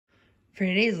For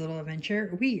today's little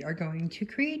adventure, we are going to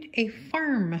create a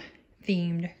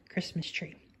farm-themed Christmas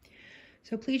tree.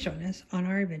 So please join us on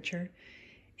our adventure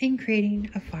in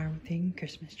creating a farm-themed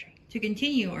Christmas tree. To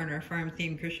continue on our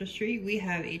farm-themed Christmas tree, we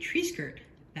have a tree skirt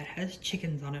that has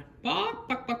chickens on it. Bawk,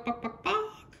 bawk, bawk, bawk, bawk,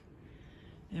 bawk.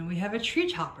 And we have a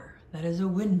tree topper that is a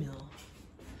windmill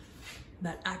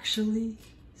that actually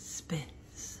spins.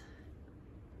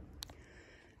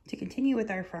 To continue with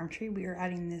our farm tree, we are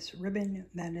adding this ribbon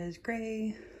that is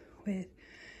gray with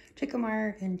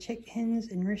chickamar and hens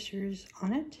and roosters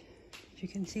on it. As you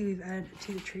can see, we've added it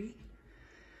to the tree.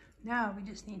 Now we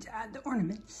just need to add the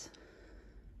ornaments.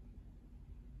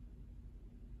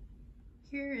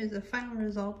 Here is the final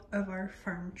result of our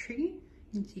farm tree.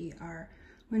 You can see our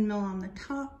windmill on the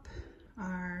top,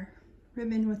 our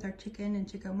ribbon with our chicken and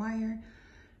chicken wire,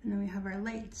 and then we have our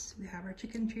lights, we have our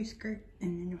chicken tree skirt,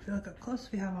 and then if you look up close,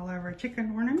 we have all of our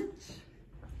chicken ornaments.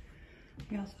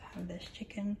 We also have this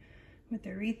chicken with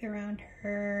a wreath around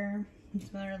her, and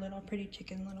some other little pretty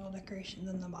chicken little decorations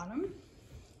on the bottom.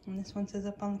 And this one says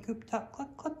up on the coop top,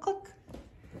 cluck, cluck, cluck.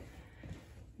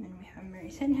 And then we have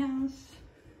Mary's hen house.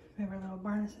 We have our little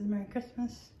barn that says Merry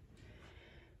Christmas.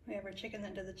 We have our chicken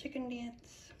that does a chicken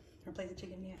dance, or plays a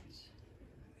chicken dance.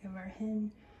 We have our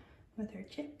hen with her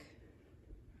chick.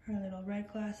 Our little red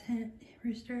glass hen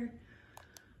rooster,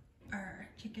 our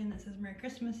chicken that says Merry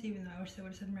Christmas, even though I wish they would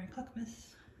have said Merry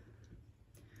Cluckmas.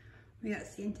 We got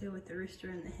Santa with the rooster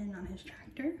and the hen on his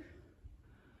tractor.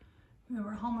 We have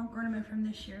our Hallmark ornament from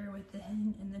this year with the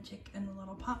hen and the chick in the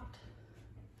little pot.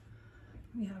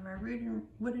 We have our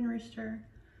wooden rooster.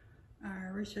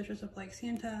 Our rooster dressed up like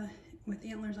Santa with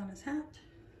antlers on his hat.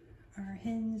 Our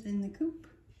hens in the coop.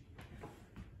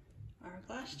 Our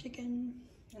glass chicken.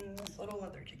 And this little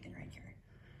leather chicken right here.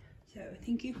 So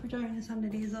thank you for joining us on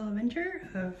today's little adventure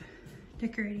of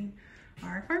decorating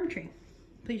our farm tree.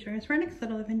 Please join us for our next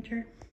little adventure.